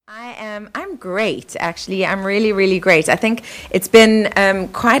I'm great, actually. I'm really, really great. I think it's been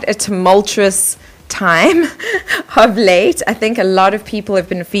quite a tumultuous time of late. I think a lot of people have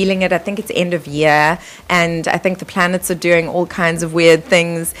been feeling it. I think it's end of year, and I think the planets are doing all kinds of weird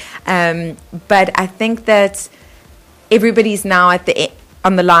things. But I think that everybody's now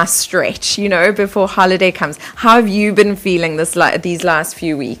on the last stretch, before holiday comes. How have you been feeling these last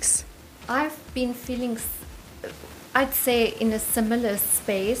few weeks? I've been feeling, I'd say, in a similar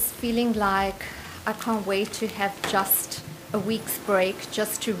space, feeling like I can't wait to have just a week's break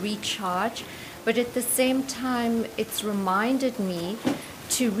just to recharge. But at the same time, it's reminded me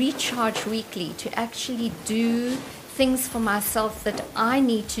to recharge weekly, to actually do things for myself that I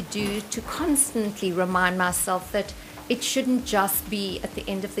need to do, to constantly remind myself that it shouldn't just be at the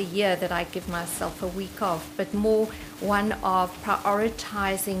end of the year that I give myself a week off, but more one of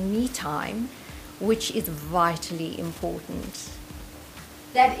prioritizing me time, which is vitally important.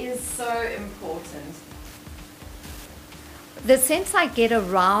 That is so important. The sense I get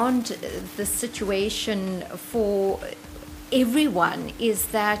around the situation for everyone is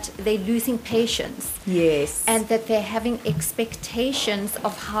that they're losing patience. Yes. And that they're having expectations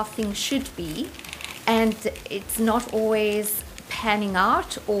of how things should be. And it's not always panning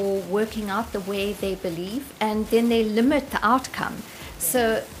out or working out the way they believe, and then they limit the outcome.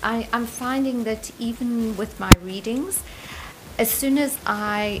 So I'm finding that even with my readings, as soon as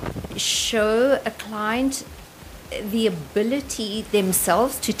I show a client the ability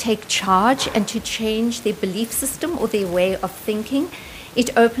themselves to take charge and to change their belief system or their way of thinking,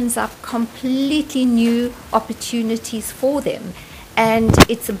 it opens up completely new opportunities for them. And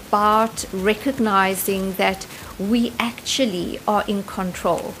it's about recognizing that we actually are in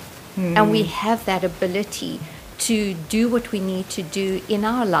control and we have that ability to do what we need to do in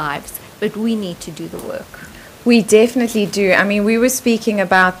our lives, but we need to do the work. We definitely do. I mean, we were speaking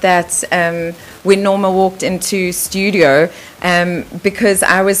about that when Norma walked into studio, because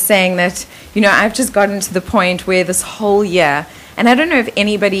I was saying that, I've just gotten to the point where this whole year, and I don't know if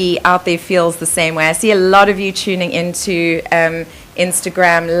anybody out there feels the same way. I see a lot of you tuning into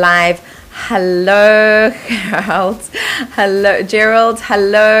Instagram Live. Hello, Gerald. Hello, Gerald.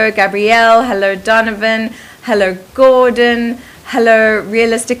 Hello, Gabrielle. Hello, Donovan. Hello, Gordon. Hello,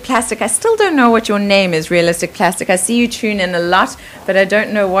 Realistic Plastic. I still don't know what your name is, Realistic Plastic. I see you tune in a lot, but I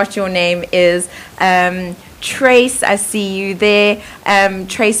don't know what your name is. Trace, I see you there.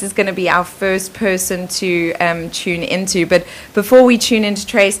 Trace is going to be our first person to tune into. But before we tune into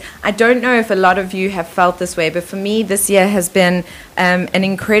Trace, I don't know if a lot of you have felt this way, but for me, this year has been an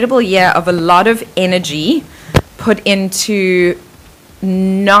incredible year of a lot of energy put into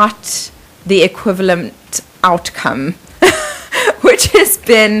not the equivalent outcome, which has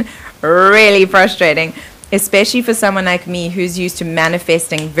been really frustrating, especially for someone like me who's used to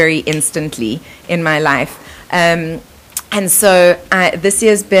manifesting very instantly in my life. And so this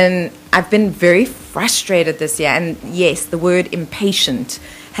year's I've been very frustrated this year. And yes, the word impatient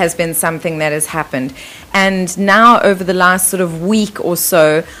has been something that has happened. And now over the last sort of week or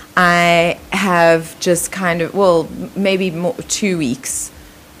so, I have just maybe more, 2 weeks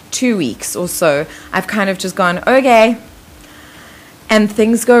or so, I've kind of just gone, okay, and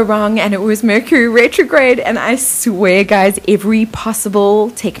things go wrong, and it was Mercury retrograde, and I swear, guys, every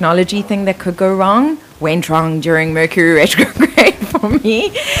possible technology thing that could go wrong went wrong during Mercury retrograde for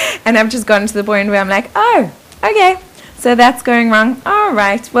me. And I've just gotten to the point where I'm like, oh, okay, so that's going wrong. All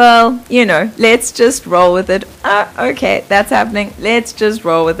right, well, let's just roll with it. Okay, that's happening. Let's just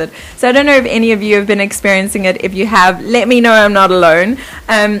roll with it. So I don't know if any of you have been experiencing it. If you have, let me know I'm not alone.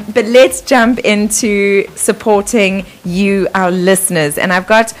 But let's jump into supporting you, our listeners. And I've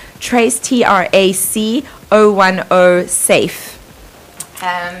got Trace, TRAC010 Safe.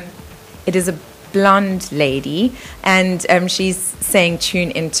 It is a blonde lady, and she's saying tune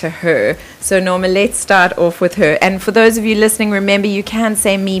into her. So Norma, let's start off with her. And for those of you listening, remember, you can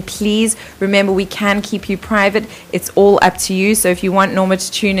say me, please. Remember, we can keep you private. It's all up to you. So if you want Norma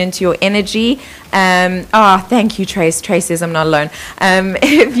to tune into your energy, thank you, Trace. Trace says I'm not alone.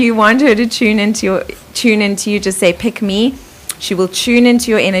 If you want her to tune into you, just say pick me. She will tune into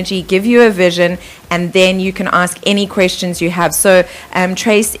your energy, give you a vision, and then you can ask any questions you have. So,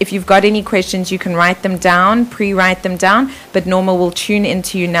 Trace, if you've got any questions, you can write them down, pre-write them down, but Norma will tune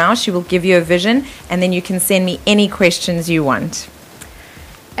into you now. She will give you a vision, and then you can send me any questions you want.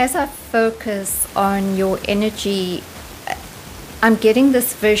 As I focus on your energy, I'm getting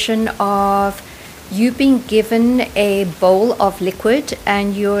this vision of you being given a bowl of liquid,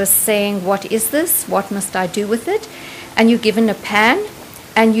 and you're saying, what is this? What must I do with it? And you're given a pan,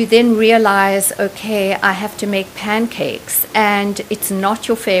 and you then realize, okay, I have to make pancakes, and it's not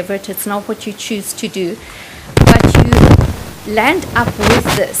your favorite, it's not what you choose to do, but you land up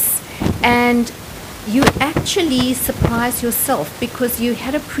with this, and you actually surprise yourself because you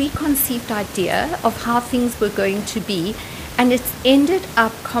had a preconceived idea of how things were going to be, and it's ended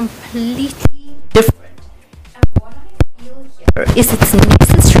up completely different. And what I feel here is it's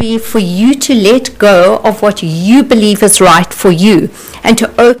necessary for you to let go of what you believe is right for you and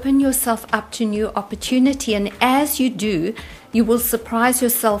to open yourself up to new opportunity. And as you do, you will surprise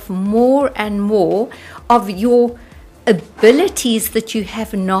yourself more and more of your abilities that you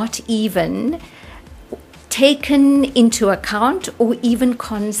have not even taken into account or even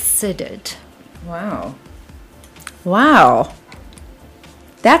considered. Wow. Wow.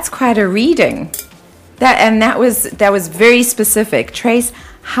 That's quite a reading. That was very specific. Trace,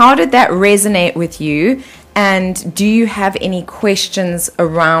 how did that resonate with you? And do you have any questions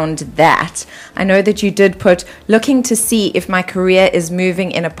around that? I know that you did put looking to see if my career is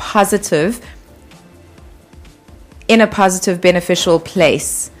moving in a positive, beneficial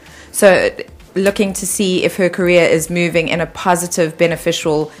place. So looking to see if her career is moving in a positive,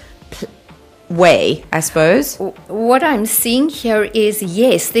 beneficial way, I suppose. What I'm seeing here is,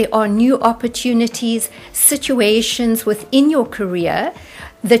 yes, there are new opportunities, situations within your career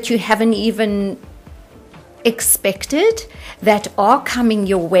that you haven't even expected that are coming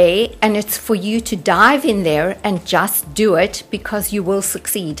your way, and it's for you to dive in there and just do it because you will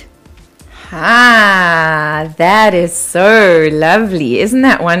succeed. Ah, that is so lovely. Isn't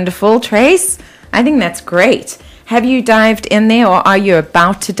that wonderful, Trace? I think that's great. Have you dived in there, or are you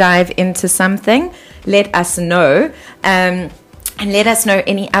about to dive into something? Let us know. And let us know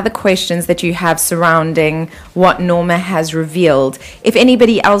any other questions that you have surrounding what Norma has revealed. If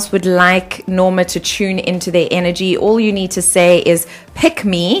anybody else would like Norma to tune into their energy, all you need to say is pick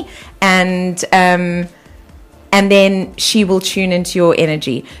me, and then she will tune into your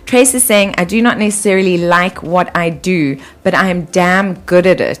energy. Trace is saying, I do not necessarily like what I do, but I am damn good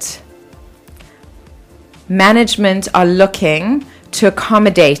at it. Management are looking to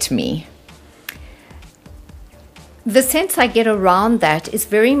accommodate me. The sense I get around that is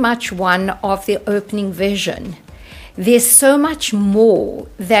very much one of the opening vision. There's so much more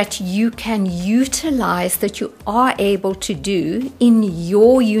that you can utilize, that you are able to do in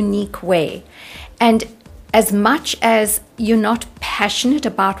your unique way. And as much as you're not passionate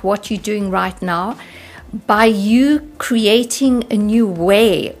about what you're doing right now, by you creating a new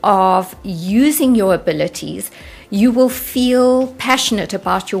way of using your abilities, you will feel passionate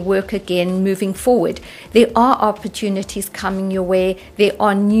about your work again moving forward. There are opportunities coming your way. There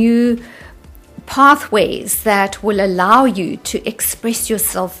are new pathways that will allow you to express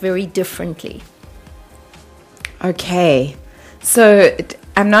yourself very differently. Okay. So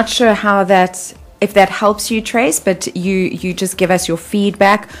I'm not sure how if that helps you, Trace, but you just give us your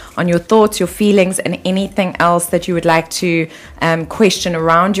feedback on your thoughts, your feelings, and anything else that you would like to question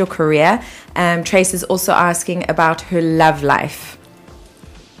around your career. Trace is also asking about her love life.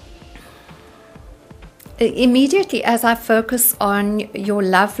 Immediately as I focus on your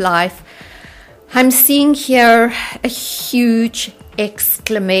love life, I'm seeing here a huge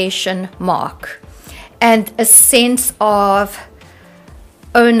exclamation mark and a sense of,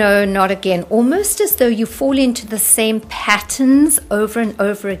 oh no, not again. Almost as though you fall into the same patterns over and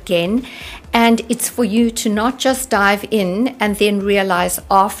over again. And it's for you to not just dive in and then realize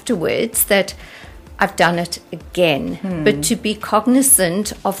afterwards that I've done it again, but to be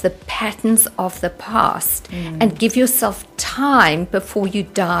cognizant of the patterns of the past and give yourself time before you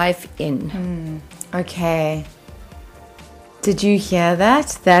dive in. Okay. Did you hear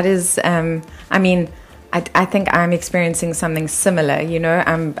that? That is, I think I'm experiencing something similar. You know,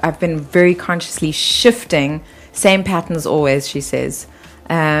 I've been very consciously shifting. Same patterns always, she says.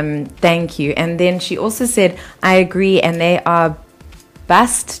 Thank you. And then she also said, I agree, and they are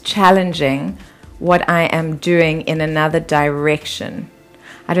best challenging what I am doing in another direction.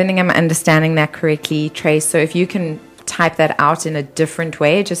 I don't think I'm understanding that correctly, Trace. So if you can type that out in a different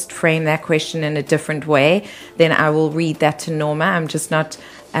way, just frame that question in a different way, then I will read that to Norma. I'm just not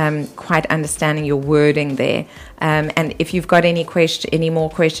quite understanding your wording there. And if you've got any more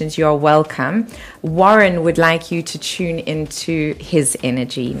questions, you are welcome. Warren would like you to tune into his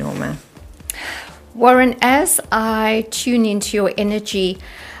energy, Norma. Warren, as I tune into your energy,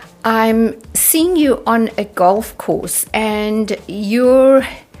 I'm seeing you on a golf course and you're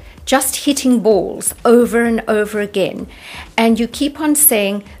just hitting balls over and over again. And you keep on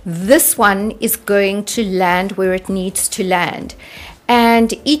saying, this one is going to land where it needs to land.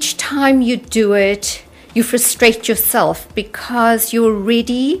 And each time you do it, you frustrate yourself because you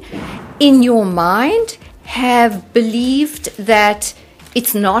already, in your mind, have believed that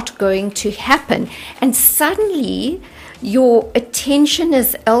it's not going to happen. And suddenly your attention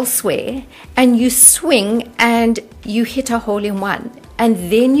is elsewhere and you swing and you hit a hole in one.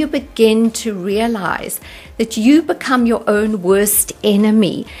 And then you begin to realize that you become your own worst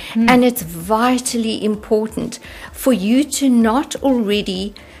enemy. And it's vitally important for you to not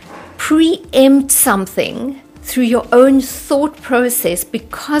already preempt something through your own thought process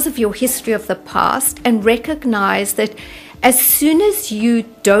because of your history of the past, and recognize that as soon as you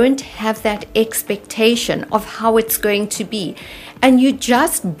don't have that expectation of how it's going to be and you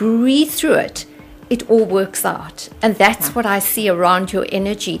just breathe through it, it all works out. And that's what I see around your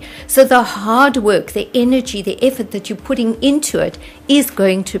energy. So the hard work, the energy, the effort that you're putting into it is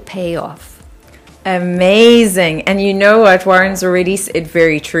going to pay off. Amazing. And you know what? Warren's already said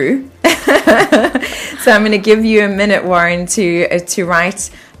very true. So I'm going to give you a minute, Warren, to write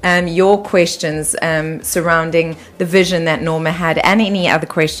your questions surrounding the vision that Norma had, and any other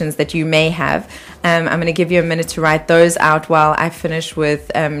questions that you may have. I'm going to give you a minute to write those out while I finish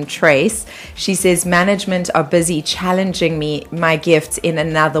with Trace. She says, management are busy challenging my gifts in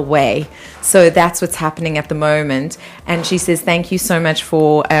another way. So that's what's happening at the moment. And she says, thank you so much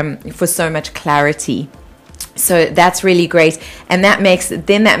for so much clarity. So that's really great, and that makes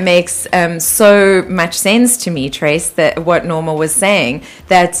so much sense to me, Trace, that what Norma was saying,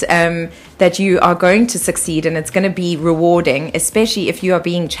 that you are going to succeed and it's going to be rewarding, especially if you are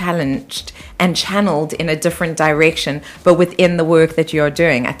being challenged and channeled in a different direction, but within the work that you're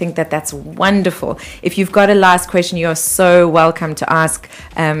doing. I think that's wonderful. If you've got a last question, you're so welcome to ask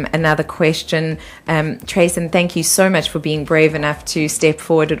another question, Trace, and thank you so much for being brave enough to step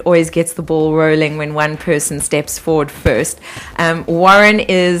forward. It always gets the ball rolling when one person steps forward first. Warren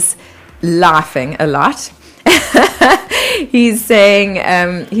is laughing a lot. He's saying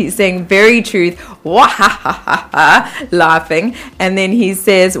very truth, laughing, and then he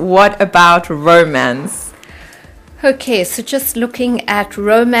says, what about romance? Okay, so just looking at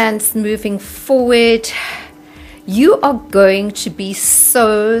romance moving forward, you are going to be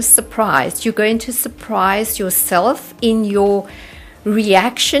so surprised. You're going to surprise yourself in your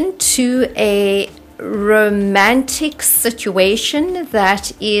reaction to a romantic situation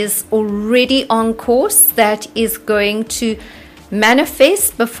that is already on course, that is going to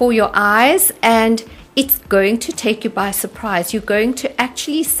manifest before your eyes, and it's going to take you by surprise. You're going to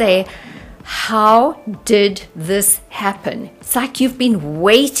actually say, how did this happen? It's like you've been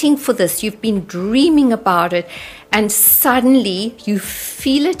waiting for this, you've been dreaming about it, and suddenly you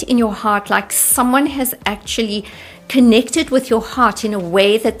feel it in your heart, like someone has actually connected with your heart in a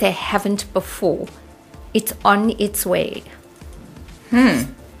way that they haven't before. It's on its way.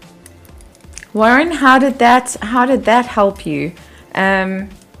 Warren, how did that help you?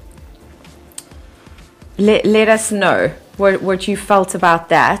 Let us know what you felt about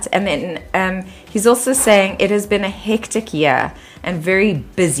that. And then he's also saying it has been a hectic year and very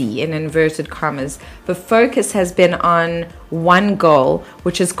busy, in inverted commas. The focus has been on one goal,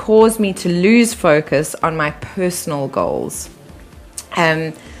 which has caused me to lose focus on my personal goals.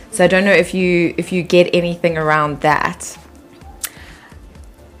 So I don't know if you get anything around that.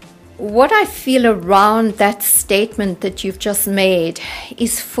 What I feel around that statement that you've just made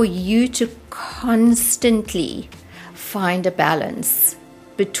is for you to constantly find a balance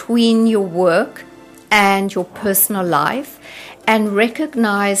between your work and your personal life, and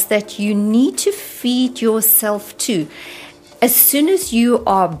recognize that you need to feed yourself too. As soon as you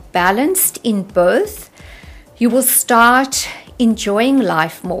are balanced in both, you will start enjoying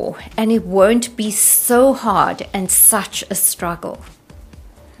life more, and it won't be so hard and such a struggle.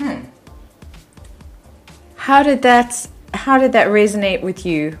 How did that resonate with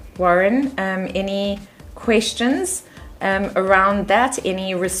you, Warren? Any questions around that?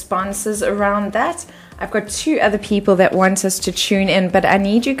 Any responses around that? I've got two other people that want us to tune in, but I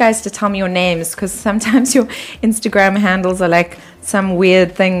need you guys to tell me your names, because sometimes your Instagram handles are like some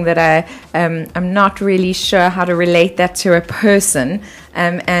weird thing that I'm not really sure how to relate that to a person,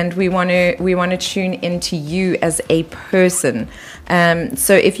 and we want to tune into you as a person.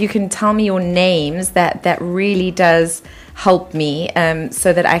 So if you can tell me your names, that really does help me,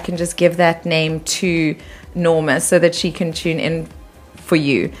 so that I can just give that name to Norma so that she can tune in for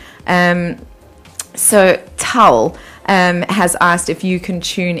you. So Tull has asked if you can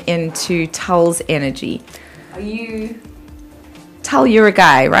tune into Tull's energy. Tull, you're a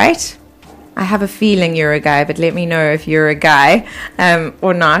guy, right? I have a feeling you're a guy, but let me know if you're a guy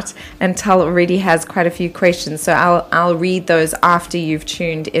or not. And Tal already has quite a few questions, so I'll read those after you've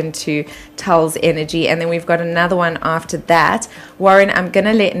tuned into Tal's energy. And then we've got another one after that. Warren, I'm going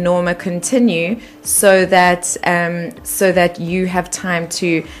to let Norma continue so that you have time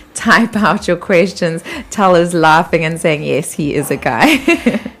to type out your questions. Tal is laughing and saying, yes, he is a guy.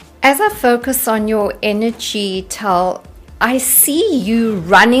 As I focus on your energy, Tal, I see you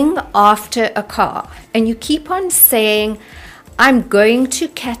running after a car, and you keep on saying, I'm going to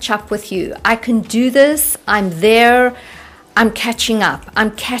catch up with you. I can do this. I'm there. I'm catching up. I'm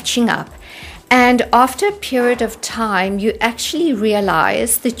catching up. And after a period of time, you actually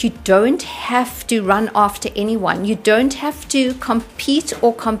realize that you don't have to run after anyone. You don't have to compete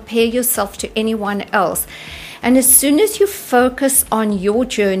or compare yourself to anyone else. And as soon as you focus on your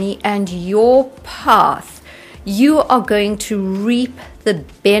journey and your path, you are going to reap the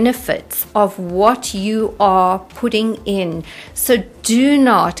benefits of what you are putting in. So do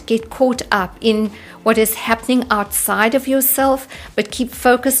not get caught up in what is happening outside of yourself, but keep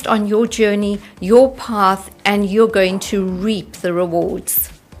focused on your journey, your path, and you're going to reap the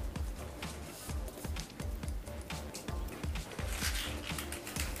rewards.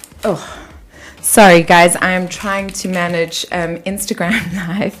 Oh. Sorry, guys, I am trying to manage Instagram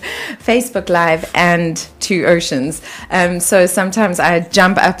Live, Facebook Live, and Two Oceans. So sometimes I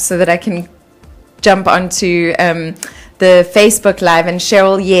jump up so that I can jump onto the Facebook Live. And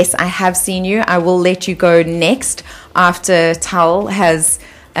Cheryl, yes, I have seen you. I will let you go next after Tal has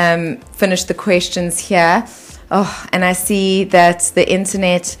finished the questions here. Oh, and I see that the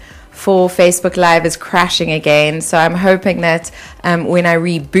internet for Facebook Live is crashing again. So I'm hoping that when I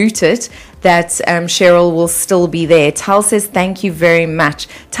reboot it, that Cheryl will still be there. Tal says, thank you very much.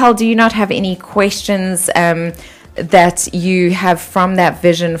 Tal, do you not have any questions that you have from that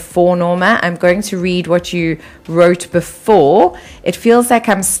vision for Norma? I'm going to read what you wrote before. It feels like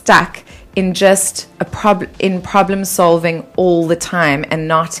I'm stuck in just in problem solving all the time and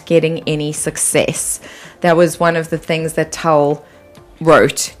not getting any success. That was one of the things that Tal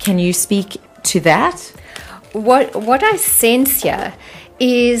wrote. Can you speak to that? What I sense here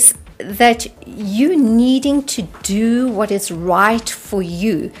is that you needing to do what is right for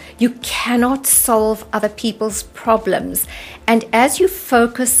you. You cannot solve other people's problems. And as you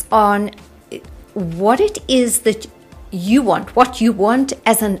focus on what it is that you want, what you want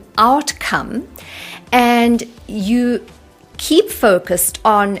as an outcome, and you keep focused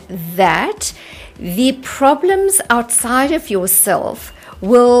on that, the problems outside of yourself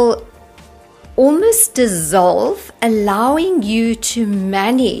will almost dissolve, allowing you to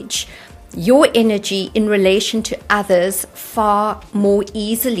manage your energy in relation to others far more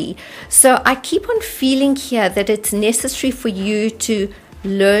easily. So I keep on feeling here that it's necessary for you to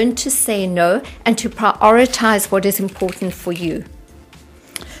learn to say no and to prioritize what is important for you.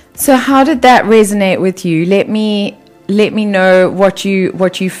 So how did that resonate with you? Let me know what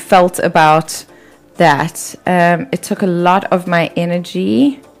you felt about that. It took a lot of my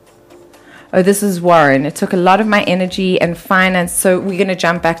energy. Oh, this is Warren. It took a lot of my energy and finance. So we're going to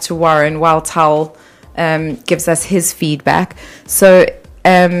jump back to Warren while Tal gives us his feedback. So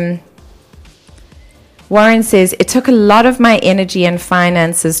Warren says, it took a lot of my energy and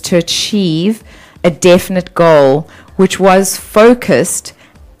finances to achieve a definite goal, which was focused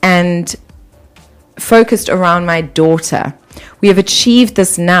around my daughter. We have achieved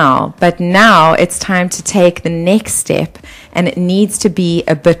this now, but now it's time to take the next step, and it needs to be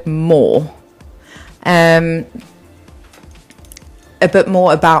a bit more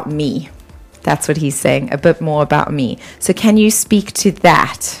about me. That's what he's saying, a bit more about me. So can you speak to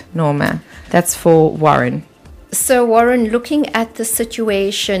that, Norma? That's for Warren. So Warren, looking at the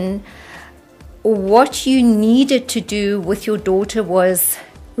situation, what you needed to do with your daughter was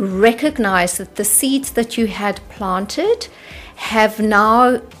recognize that the seeds that you had planted have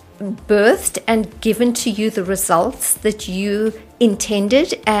now birthed and given to you the results that you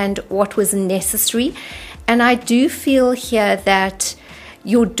intended and what was necessary. And I do feel here that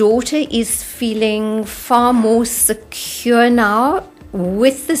your daughter is feeling far more secure now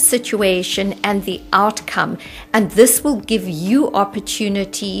with the situation and the outcome, and this will give you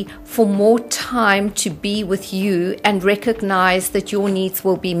opportunity for more time to be with you and recognize that your needs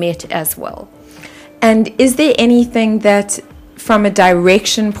will be met as well. And is there anything that, from a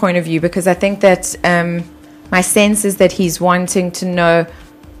direction point of view, because I think that my sense is that he's wanting to know,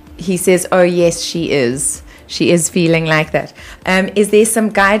 he says, oh yes, she is feeling like that. Is there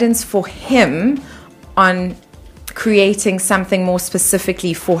some guidance for him on creating something more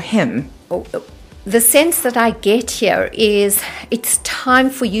specifically for him? the sense that I get here is it's time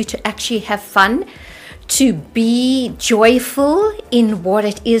for you to actually have fun, to be joyful in what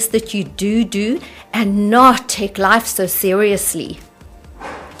it is that you do, and not take life so seriously.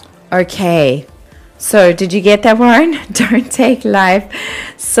 Okay. So, did you get that, Warren? Don't take life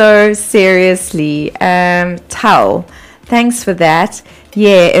so seriously. Tal, thanks for that.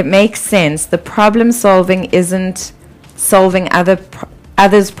 Yeah, it makes sense. The problem solving isn't solving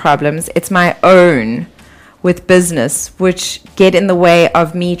others' problems. It's my own with business, which get in the way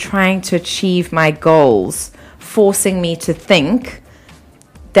of me trying to achieve my goals, forcing me to think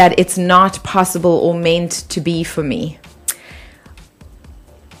that it's not possible or meant to be for me.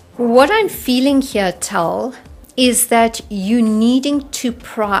 What I'm feeling here, Tal, is that you needing to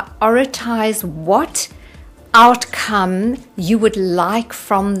prioritize what outcome you would like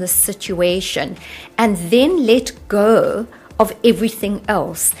from the situation, and then let go of everything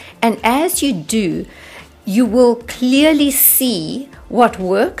else. And as you do, you will clearly see what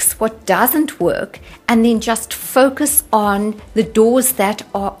works, what doesn't work, and then just focus on the doors that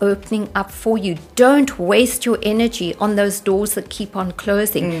are opening up for you. Don't waste your energy on those doors that keep on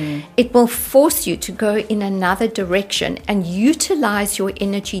closing. It will force you to go in another direction and utilize your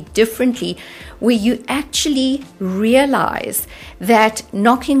energy differently, where you actually realize that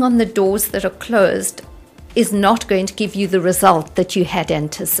knocking on the doors that are closed is not going to give you the result that you had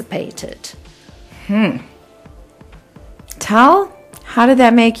anticipated. Tal, how did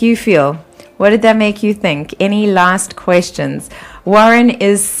that make you feel? What did that make you think? Any last questions? Warren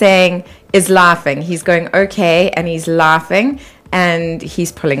is laughing. He's going, okay, and he's laughing, and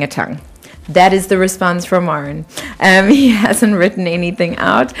he's pulling a tongue. That is the response from Warren. He hasn't written anything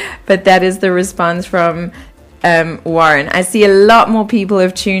out, but that is the response from Warren. I see a lot more people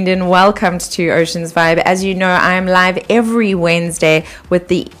have tuned in. Welcome to Ocean's Vibe. As you know, I am live every Wednesday with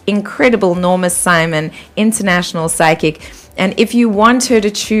the incredible Norma Simon, international psychic. And if you want her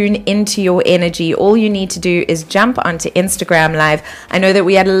to tune into your energy, all you need to do is jump onto Instagram Live. I know that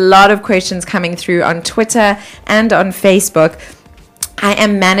we had a lot of questions coming through on Twitter and on Facebook. I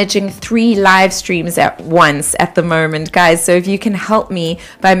am managing 3 live streams at once at the moment, guys. So if you can help me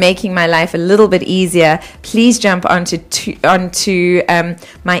by making my life a little bit easier, please jump onto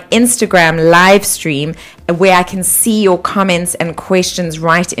my Instagram live stream, where I can see your comments and questions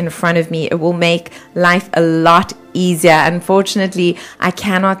right in front of me. It will make life a lot easier. Unfortunately, I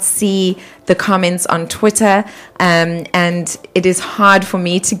cannot see the comments on Twitter, and it is hard for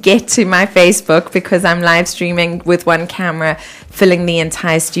me to get to my Facebook because I'm live streaming with one camera filling the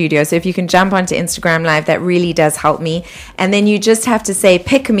entire studio. So if you can jump onto Instagram Live, that really does help me. And then you just have to say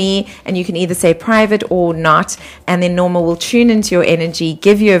pick me, and you can either say private or not, and then Norma will tune into your energy,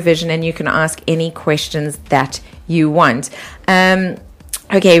 give you a vision, and you can ask any questions that you want.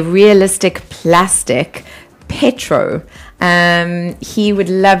 Okay, realistic plastic. Petro, he would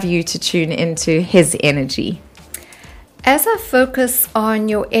love you to tune into his energy. As I focus on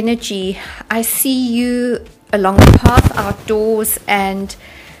your energy, I see you along the path outdoors, and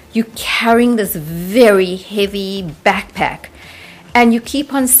you carrying this very heavy backpack, and you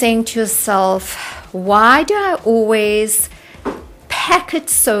keep on saying to yourself, why do I always pack it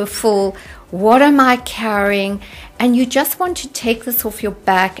so full? What am I carrying? And you just want to take this off your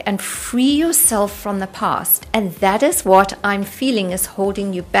back and free yourself from the past. And that is what I'm feeling is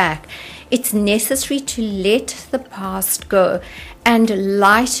holding you back. It's necessary to let the past go and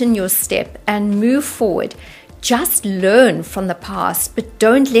lighten your step and move forward. Just learn from the past, but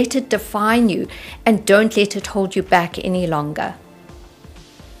don't let it define you, and don't let it hold you back any longer.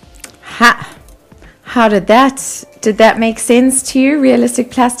 How did that make sense to you, realistic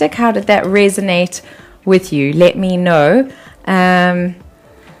plastic? How did that resonate with you? Let me know.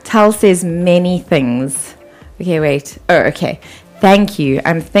 Tal says many things. Okay, wait. Oh, okay. Thank you.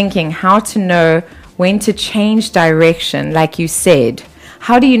 I'm thinking how to know when to change direction, like you said.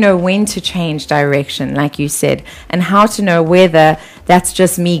 How do you know when to change direction, like you said? And how to know whether that's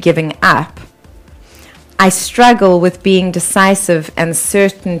just me giving up? I struggle with being decisive and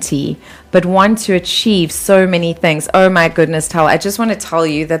certainty, but want to achieve so many things. Oh my goodness, Tal. I just want to tell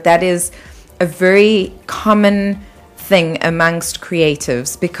you that is a very common thing amongst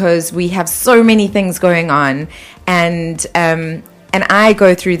creatives, because we have so many things going on, and I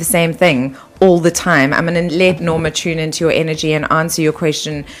go through the same thing all the time. I'm going to let Norma tune into your energy and answer your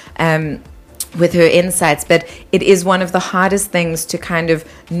question with her insights, but it is one of the hardest things to kind of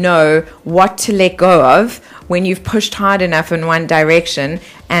know what to let go of when you've pushed hard enough in one direction,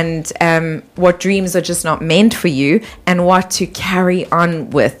 and what dreams are just not meant for you, and what to carry on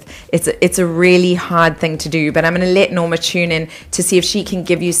with. It's a really hard thing to do, but I'm going to let Norma tune in to see if she can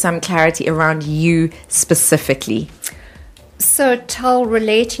give you some clarity around you specifically. So, Tal,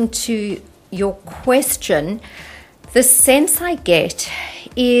 relating to your question, the sense I get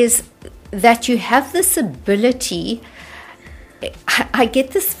is that you have this ability. I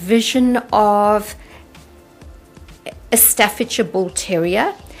get this vision of a Staffordshire Bull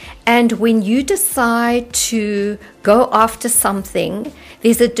Terrier, and when you decide to go after something,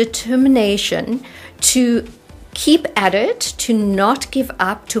 there's a determination to keep at it, to not give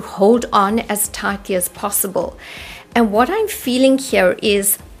up, to hold on as tightly as possible. And what I'm feeling here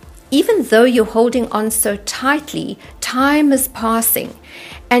is, even though you're holding on so tightly, time is passing.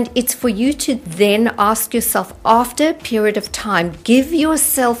 And it's for you to then ask yourself, after a period of time, give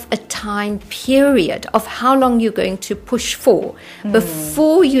yourself a time period of how long you're going to push for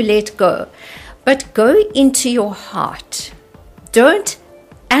before you let go. But go into your heart. Don't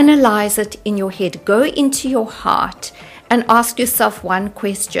analyze it in your head. Go into your heart and ask yourself one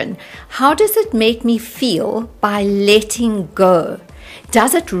question. How does it make me feel by letting go?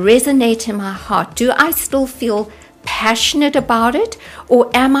 Does it resonate in my heart? Do I still feel passionate about it, or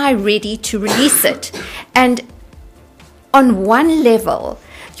am I ready to release it? And on one level,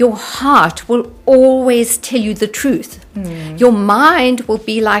 your heart will always tell you the truth. Your mind will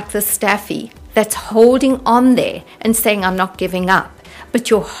be like the staffy that's holding on there and saying, I'm not giving up. But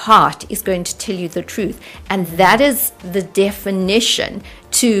your heart is going to tell you the truth. And that is the definition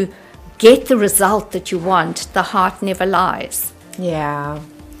to get the result that you want. The heart never lies. Yeah.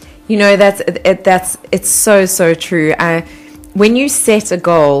 You know, it's so true. When you set a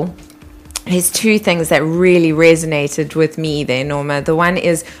goal, there's two things that really resonated with me there, Norma. The one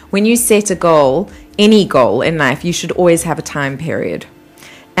is, when you set a goal, any goal in life, you should always have a time period.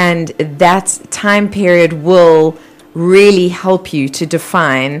 And that time period will really help you to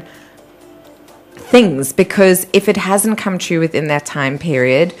define things, because if it hasn't come true within that time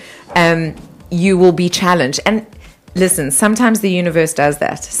period, you will be challenged. And listen, sometimes the universe does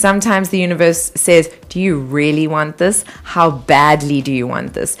that. Sometimes the universe says, do you really want this? How badly do you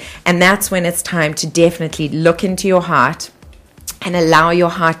want this? And that's when it's time to definitely look into your heart and allow your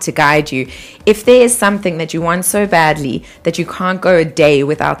heart to guide you. If there is something that you want so badly that you can't go a day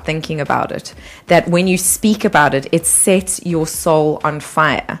without thinking about it, that when you speak about it, it sets your soul on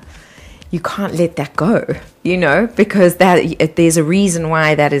fire, you can't let that go, you know, because there's a reason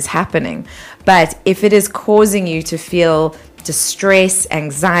why that is happening. But if it is causing you to feel distress,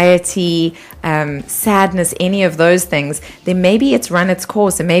 anxiety, sadness, any of those things, then maybe it's run its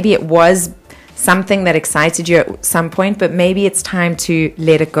course, and maybe it was something that excited you at some point, but maybe it's time to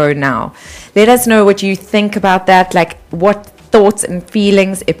let it go now. Let us know what you think about that, like what thoughts and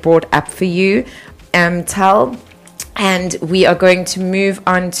feelings it brought up for you, Tal. And we are going to move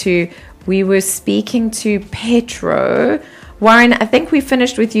on to, we were speaking to Petro. Warren, I think we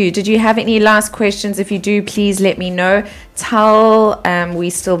finished with you. Did you have any last questions? If you do, please let me know. Tal,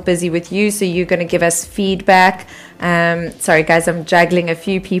 we're still busy with you, so you're going to give us feedback. Sorry, guys, I'm juggling a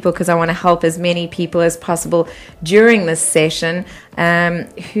few people because I want to help as many people as possible during this session.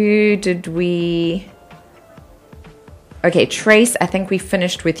 Who did we... Okay, Trace, I think we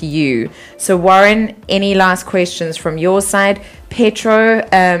finished with you. So Warren, any last questions from your side? Petro,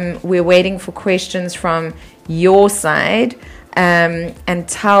 we're waiting for questions from your side. And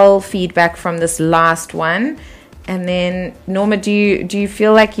Tal, feedback from this last one. And then Norma, do you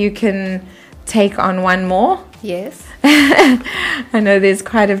feel like you can take on one more? Yes. I know there's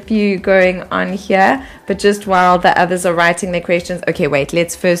quite a few going on here, but just while the others are writing their questions. Okay, wait,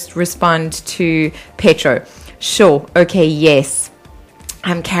 let's first respond to Petro. Sure. Okay, yes.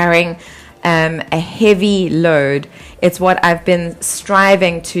 I'm carrying a heavy load. It's what I've been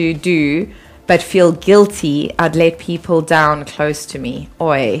striving to do, but feel guilty I'd let people down close to me.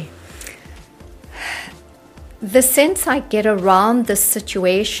 Oi. The sense I get around this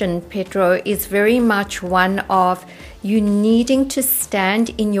situation, Petro, is very much one of you needing to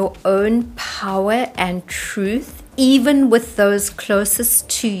stand in your own power and truth, even with those closest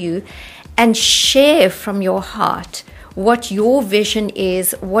to you, and share from your heart what your vision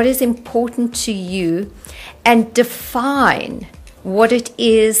is, what is important to you, and define what it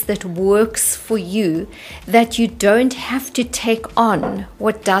is that works for you, that you don't have to take on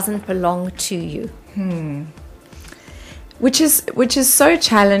what doesn't belong to you. Which is so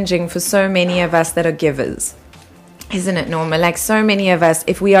challenging for so many of us that are givers. Isn't it, Norma? Like so many of us,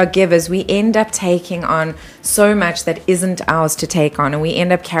 if we are givers, we end up taking on so much that isn't ours to take on, and we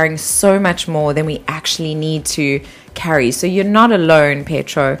end up carrying so much more than we actually need to carry. So you're not alone,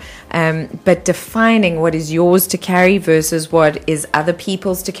 Petro, but defining what is yours to carry versus what is other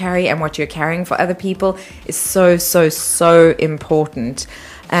people's to carry and what you're carrying for other people is so, so, so important.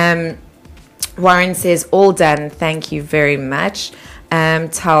 Warren says, all done. Thank you very much.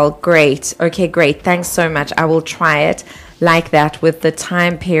 Tal, great. Okay, great. Thanks so much. I will try it like that with the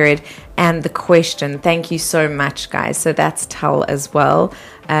time period and the question. Thank you so much, guys. So that's Tal as well.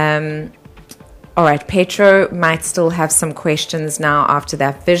 All right, Petro might still have some questions now after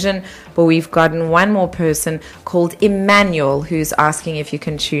that vision, but we've gotten one more person called Emmanuel who's asking if you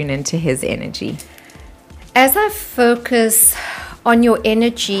can tune into his energy. As I focus on your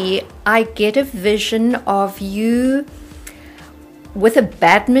energy, I get a vision of you with a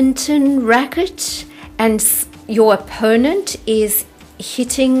badminton racket, and your opponent is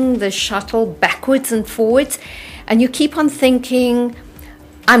hitting the shuttle backwards and forwards, and you keep on thinking,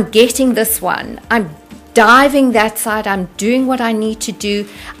 I'm getting this one, I'm diving that side, I'm doing what I need to do,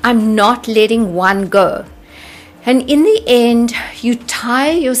 I'm not letting one go. And in the end, you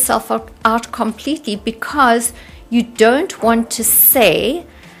tire yourself out completely because you don't want to say,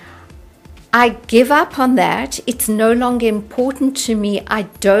 I give up on that. It's no longer important to me. I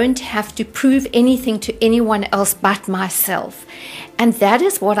don't have to prove anything to anyone else but myself. And that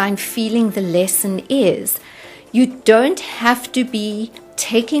is what I'm feeling the lesson is. You don't have to be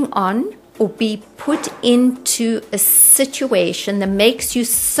taking on or be put into a situation that makes you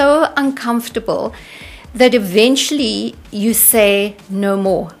so uncomfortable that eventually you say, no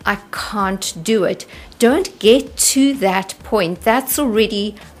more, I can't do it. Don't get to that point. That's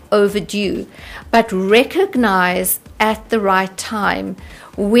already overdue. But recognize at the right time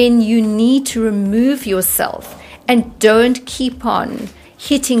when you need to remove yourself, and don't keep on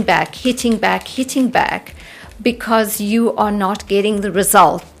hitting back, because you are not getting the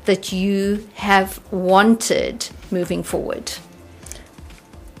result that you have wanted moving forward.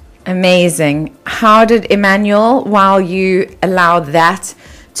 Amazing. How did Emmanuel, while you allowed that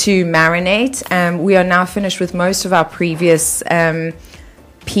to marinate, we are now finished with most of our previous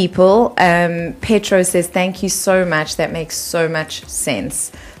people. Petro says, thank you so much. That makes so much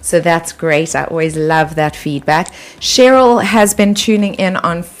sense. So that's great. I always love that feedback. Cheryl has been tuning in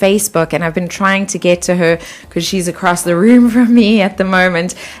on Facebook, and I've been trying to get to her because she's across the room from me at the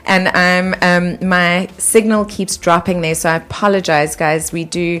moment, and my signal keeps dropping there. So I apologize, guys. We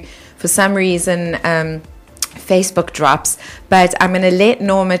do, for some reason, Facebook drops, but I'm going to let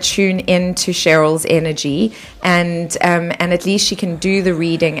Norma tune into Cheryl's energy, and at least she can do the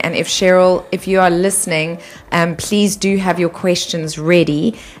reading. And if Cheryl, if you are listening, please do have your questions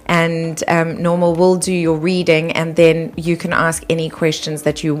ready, and Norma will do your reading, and then you can ask any questions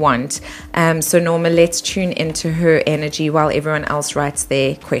that you want. So Norma, let's tune into her energy while everyone else writes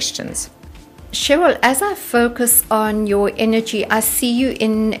their questions. Cheryl, as I focus on your energy, I see you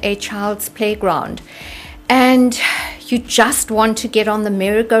in a child's playground. And you just want to get on the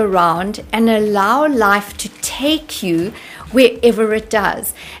merry-go-round and allow life to take you wherever it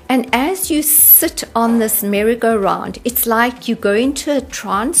does. And as you sit on this merry-go-round, it's like you go into a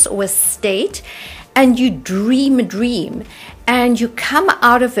trance or a state, and you dream a dream, and you come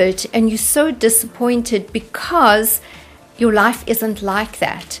out of it and you're so disappointed because your life isn't like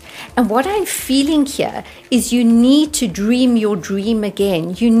that. And what I'm feeling here is you need to dream your dream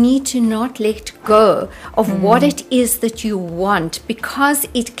again. You need to not let go of what it is that you want, because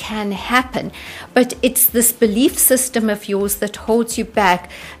it can happen. But it's this belief system of yours that holds you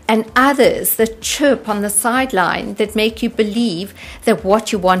back, and others that chirp on the sideline that make you believe that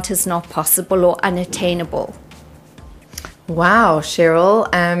what you want is not possible or unattainable. Wow, Cheryl.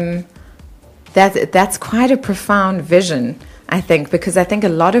 That's quite a profound vision, I think, because I think a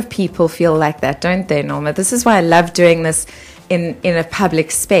lot of people feel like that, don't they, Norma? This is why I love doing this in a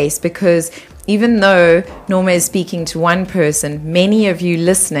public space, because even though Norma is speaking to one person, many of you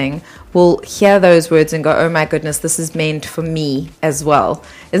listening will hear those words and go, oh my goodness, this is meant for me as well.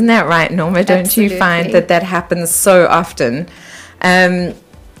 Isn't that right, Norma? Don't Absolutely. you find that happens so often?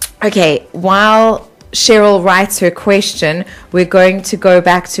 Okay, while Cheryl writes her question, we're going to go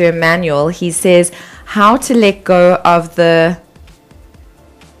back to Emmanuel. He says, how to let go of the,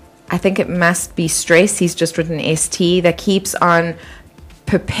 I think it must be stress, he's just written ST, that keeps on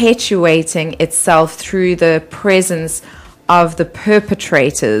perpetuating itself through the presence of the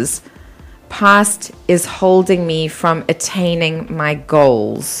perpetrators. Past is holding me from attaining my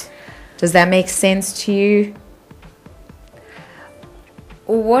goals. Does that make sense to you?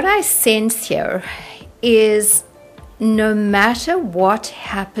 What I sense here is no matter what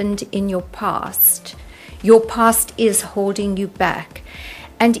happened in your past is holding you back.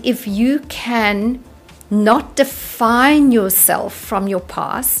 And if you can not define yourself from your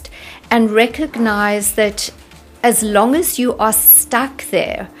past and recognize that as long as you are stuck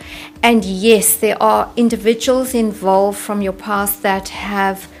there, and yes, there are individuals involved from your past that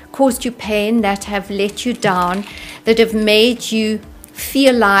have caused you pain, that have let you down, that have made you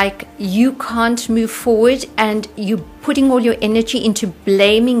feel like you can't move forward, and you putting all your energy into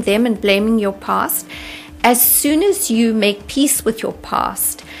blaming them and blaming your past. As soon as you make peace with your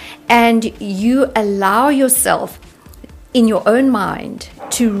past and you allow yourself in your own mind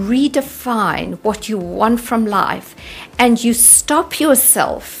to redefine what you want from life, and you stop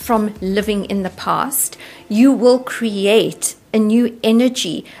yourself from living in the past, you will create a new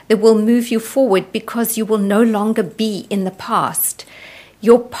energy that will move you forward, because you will no longer be in the past.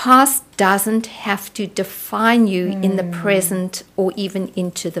 Your past doesn't have to define you in the present or even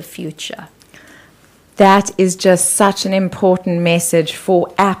into the future. That is just such an important message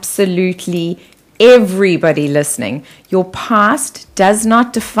for absolutely everybody listening. Your past does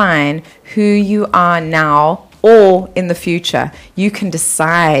not define who you are now or in the future. You can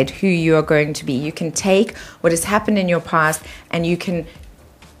decide who you are going to be. You can take what has happened in your past and you can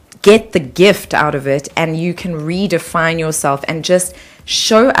get the gift out of it, and you can redefine yourself and just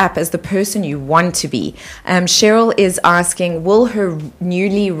show up as the person you want to be. Cheryl is asking, will her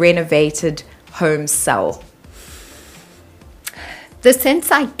newly renovated home sell? The sense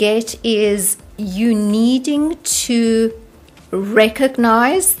I get is you needing to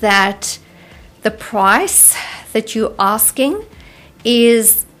recognize that the price that you're asking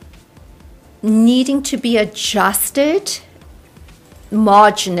is needing to be adjusted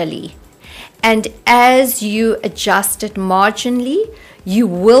marginally. And as you adjust it marginally, you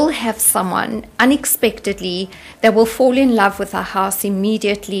will have someone unexpectedly that will fall in love with a house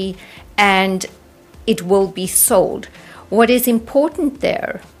immediately, and it will be sold. What is important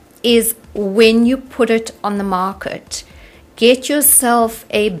there is when you put it on the market, get yourself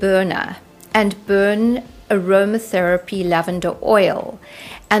a burner and burn aromatherapy lavender oil,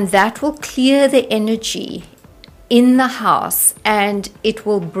 and that will clear the energy in the house and it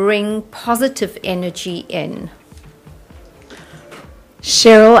will bring positive energy in.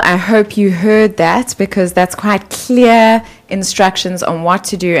 Cheryl, I hope you heard that, because that's quite clear instructions on what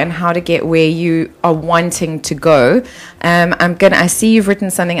to do and how to get where you are wanting to go. I see you've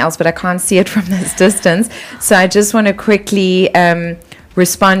written something else, but I can't see it from this distance. So I just want to quickly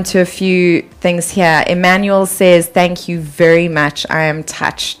respond to a few things here. Emmanuel says, thank you very much. I am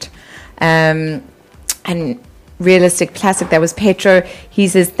touched. And Realistic Plastic, that was Petro. He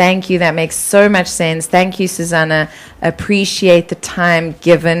says, thank you. That makes so much sense. Thank you, Susanna. Appreciate the time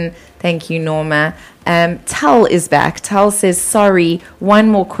given. Thank you, Norma. Tal is back. Tal says, sorry, one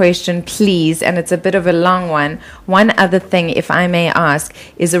more question, please. And it's a bit of a long one. One other thing, if I may ask,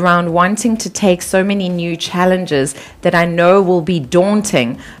 is around wanting to take so many new challenges that I know will be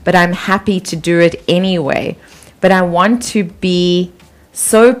daunting, but I'm happy to do it anyway. But I want to be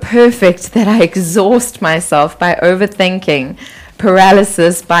so perfect that I exhaust myself by overthinking,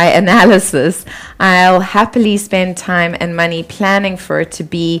 paralysis by analysis. I'll happily spend time and money planning for it to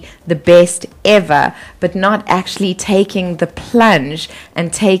be the best ever, but not actually taking the plunge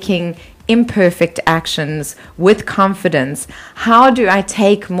and taking imperfect actions with confidence. How do I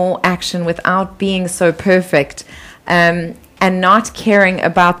take more action without being so perfect? And not caring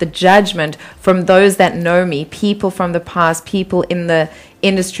about the judgment from those that know me, people from the past, people in the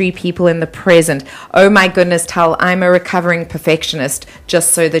industry, people in the present. Oh my goodness, Tal, I'm a recovering perfectionist,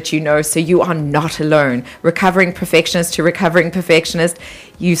 just so that you know, so you are not alone. Recovering perfectionist to recovering perfectionist,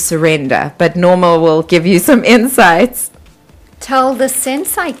 you surrender. But Norma will give you some insights. Tal, the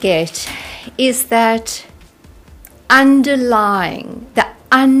sense I get is that the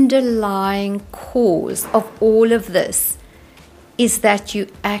underlying cause of all of this is that you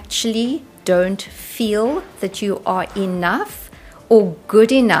actually don't feel that you are enough or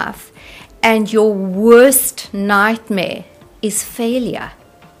good enough, and your worst nightmare is failure.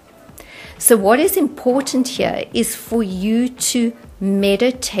 So what is important here is for you to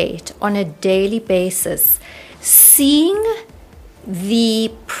meditate on a daily basis, seeing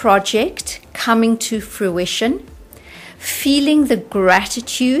the project coming to fruition, feeling the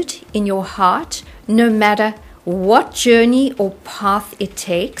gratitude in your heart, no matter what journey or path it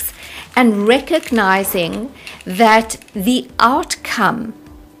takes, and recognizing that the outcome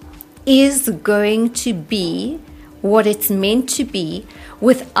is going to be what it's meant to be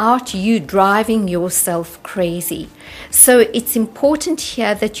without you driving yourself crazy. So it's important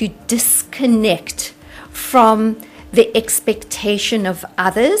here that you disconnect from the expectation of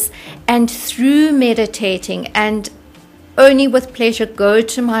others. And through meditating, and only with pleasure, go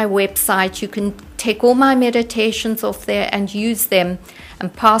to my website. You can take all my meditations off there and use them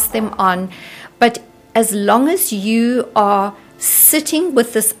and pass them on. But as long as you are sitting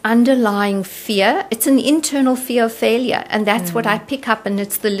with this underlying fear, it's an internal fear of failure, and that's what I pick up, and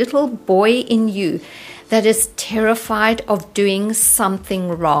it's the little boy in you that is terrified of doing something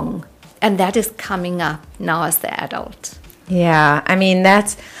wrong, and that is coming up now as the adult. Yeah, I mean,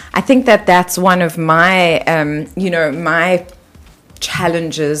 I think that's one of my, my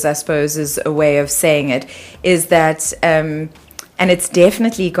challenges, I suppose, is a way of saying it, is that, and it's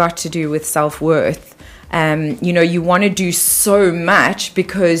definitely got to do with self-worth. You want to do so much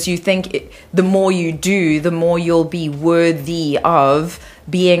because you think the more you do, the more you'll be worthy of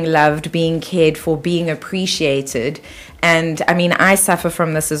being loved, being cared for, being appreciated. And I mean, I suffer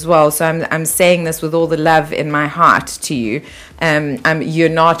from this as well. So I'm saying this with all the love in my heart to you. You're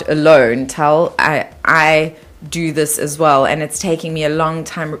not alone, Tal. I do this as well. And it's taking me a long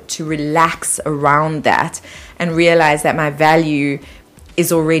time to relax around that and realize that my value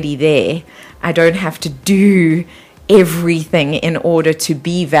is already there. I don't have to do everything in order to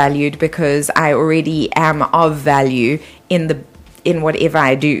be valued because I already am of value in whatever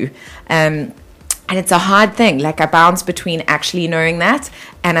I do. And it's a hard thing. Like, I bounce between actually knowing that,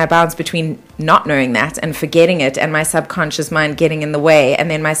 and I bounce between not knowing that and forgetting it, and my subconscious mind getting in the way, and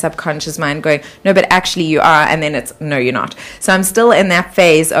then my subconscious mind going, no, but actually you are, and then it's, no, you're not. So I'm still in that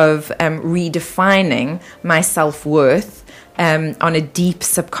phase of redefining my self-worth on a deep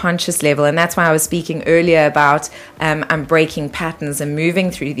subconscious level. And that's why I was speaking earlier about I'm breaking patterns and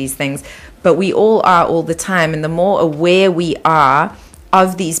moving through these things. But we all are all the time. And the more aware we are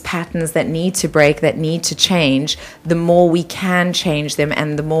of these patterns that need to break, that need to change, the more we can change them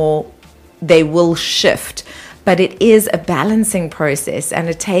and the more they will shift. But it is a balancing process, and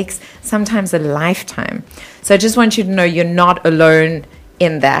it takes sometimes a lifetime. So I just want you to know you're not alone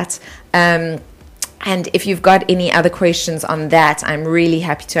in that. And if you've got any other questions on that, I'm really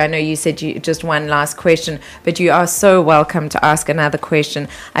happy to. I know you said you just one last question, but you are so welcome to ask another question.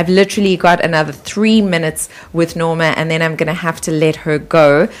 I've literally got another 3 minutes with Norma, and then I'm going to have to let her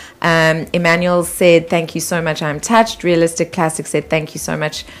go. Emmanuel said, thank you so much. I'm touched. Realistic Classic said, thank you so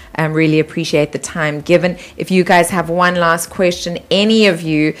much. Really appreciate the time given. If you guys have one last question, any of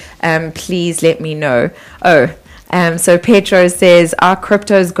you, please let me know. So Petro says, are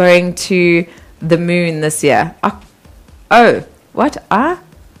cryptos going to the moon this year? What are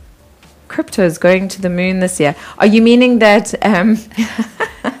cryptos going to the moon this year? Are you meaning that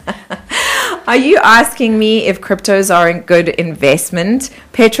are you asking me if cryptos are a good investment,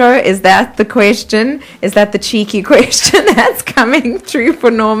 Petro? Is that the question? Is that the cheeky question that's coming through for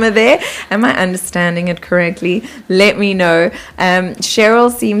Norma there? Am I understanding it correctly? Let me know.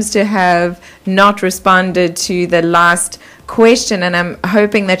 Cheryl seems to have not responded to the last question, and I'm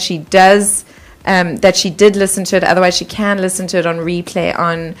hoping that she does, that she did listen to it. Otherwise, she can listen to it on replay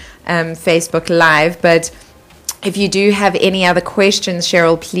on Facebook Live. But if you do have any other questions,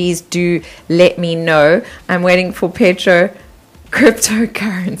 Cheryl, please do let me know. I'm waiting for Petro.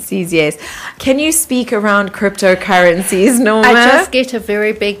 Cryptocurrencies, yes. Can you speak around cryptocurrencies, Norma? I just get a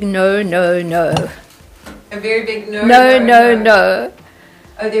very big no. A very big no. No.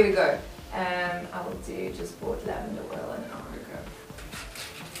 Oh, there we go. I'll do just bought lavender oil an hour ago.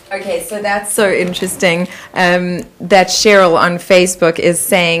 Okay, so that's so interesting that Cheryl on Facebook is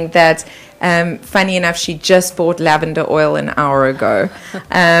saying that funny enough, she just bought lavender oil an hour ago.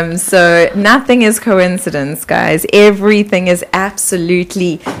 So nothing is coincidence, guys. Everything is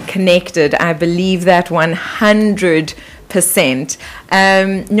absolutely connected. I believe that 100%.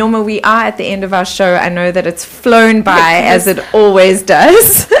 Norma, we are at the end of our show. I know that it's flown by as it always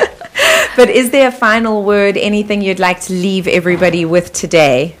does. But is there a final word, anything you'd like to leave everybody with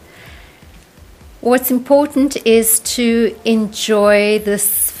today? What's important is to enjoy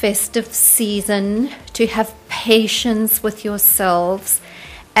this festive season, to have patience with yourselves,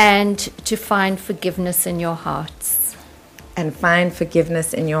 and to find forgiveness in your hearts. And find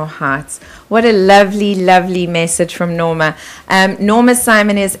forgiveness in your hearts. What a lovely, lovely message from Norma. Norma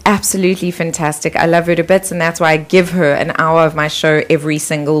Simon is absolutely fantastic. I love her to bits, and that's why I give her an hour of my show every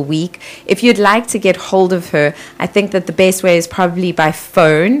single week. If you'd like to get hold of her, I think that the best way is probably by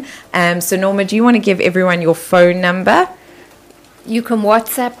phone. So Norma, do you want to give everyone your phone number? You can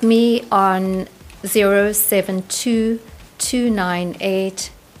WhatsApp me on 072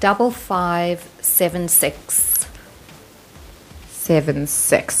 298 5576.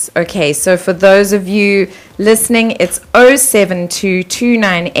 76. Okay, so for those of you listening, it's 072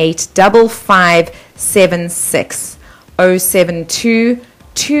 298 5576. 072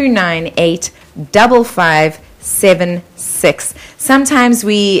 298 5576. Sometimes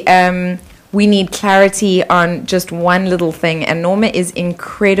we need clarity on just one little thing, and Norma is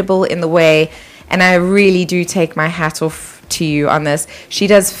incredible in the way, and I really do take my hat off to you on this. She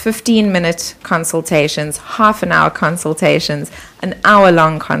does 15-minute consultations, half an hour consultations, an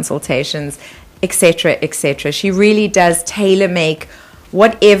hour-long consultations, etc., etc. She really does tailor-make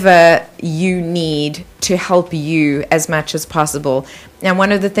whatever you need to help you as much as possible. And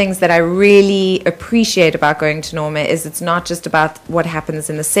one of the things that I really appreciate about going to Norma is it's not just about what happens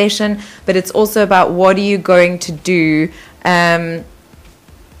in the session, but it's also about what are you going to do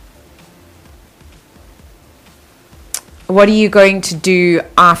what are you going to do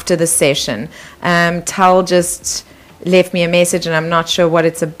after the session. Tal just left me a message, and I'm not sure what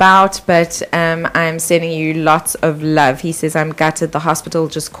it's about, but I'm sending you lots of love. He says, I'm gutted. The hospital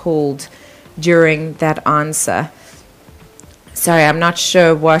just called during that answer. Sorry, I'm not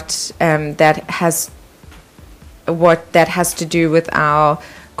sure what that has to do with our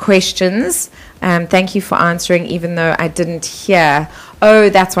questions. Thank you for answering, even though I didn't hear. Oh,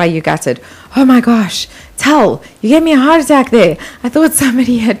 that's why you gutted. Oh my gosh, Tal, you gave me a heart attack there. I thought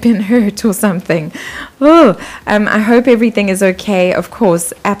somebody had been hurt or something. Oh, I hope everything is okay. Of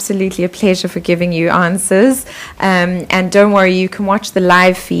course, absolutely a pleasure for giving you answers. And don't worry, you can watch the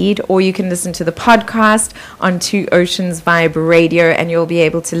live feed, or you can listen to the podcast on Two Oceans Vibe Radio, and you'll be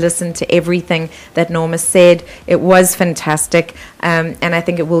able to listen to everything that Norma said. It was fantastic, and I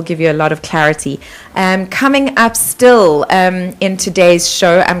think it will give you a lot of clarity. Coming up still in today's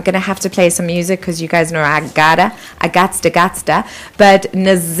show, I'm going to have to play some music because you guys know I gotsta. But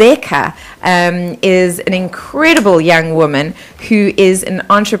Nazeka is an incredible young woman who is an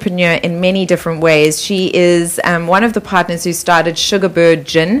entrepreneur in many different ways. She is one of the partners who started Sugarbird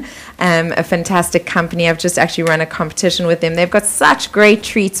Gin, a fantastic company. I've just actually run a competition with them. They've got such great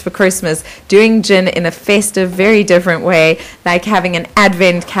treats for Christmas, doing gin in a festive, very different way, like having an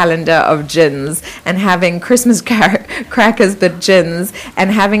advent calendar of gins and having Christmas crackers but gins,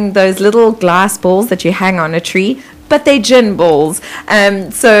 and having those little glass balls that you hang on a tree, but they gin balls.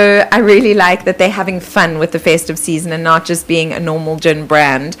 So I really like that they're having fun with the festive season and not just being a normal gin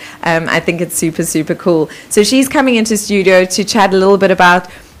brand. I think it's super, super cool. So she's coming into studio to chat a little bit about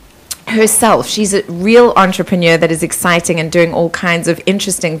herself. She's a real entrepreneur that is exciting and doing all kinds of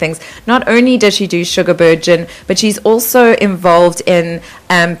interesting things. Not only does she do Sugarbird Gin, but she's also involved in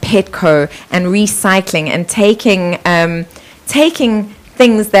Petco and recycling and taking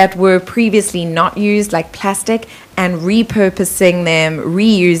things that were previously not used, like plastic, and repurposing them,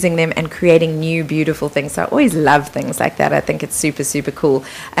 reusing them, and creating new beautiful things. So I always love things like that. I think it's super, super cool.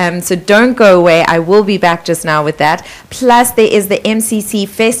 So don't go away. I will be back just now with that. Plus, there is the MCC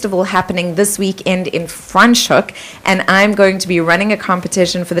Festival happening this weekend in Franschhoek, and I'm going to be running a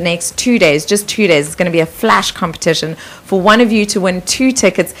competition for the next 2 days, just 2 days. It's going to be a flash competition for one of you to win 2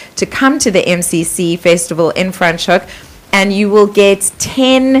 tickets to come to the MCC Festival in Franschhoek, and you will get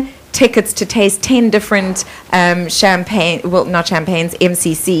 10 tickets to taste 10 different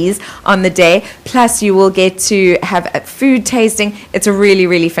MCCs on the day. Plus, you will get to have a food tasting. It's a really,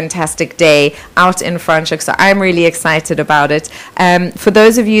 really fantastic day out in Franschhoek, so I'm really excited about it. For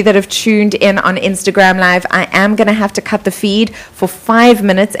those of you that have tuned in on Instagram Live, I am going to have to cut the feed for 5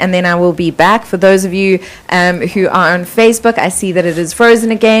 minutes, and then I will be back. For those of you who are on Facebook, I see that it is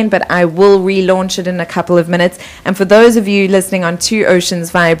frozen again, but I will relaunch it in a couple of minutes. And for those of you listening on Two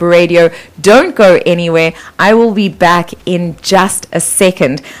Oceans Vibe Radio, don't go anywhere. I will be back in just a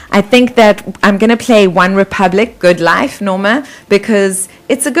second. I think that I'm going to play One Republic, Good Life, Norma, because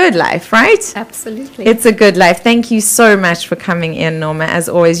it's a good life, right? Absolutely. It's a good life. Thank you so much for coming in, Norma. As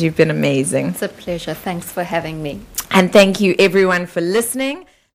always, you've been amazing. It's a pleasure. Thanks for having me. And thank you, everyone, for listening.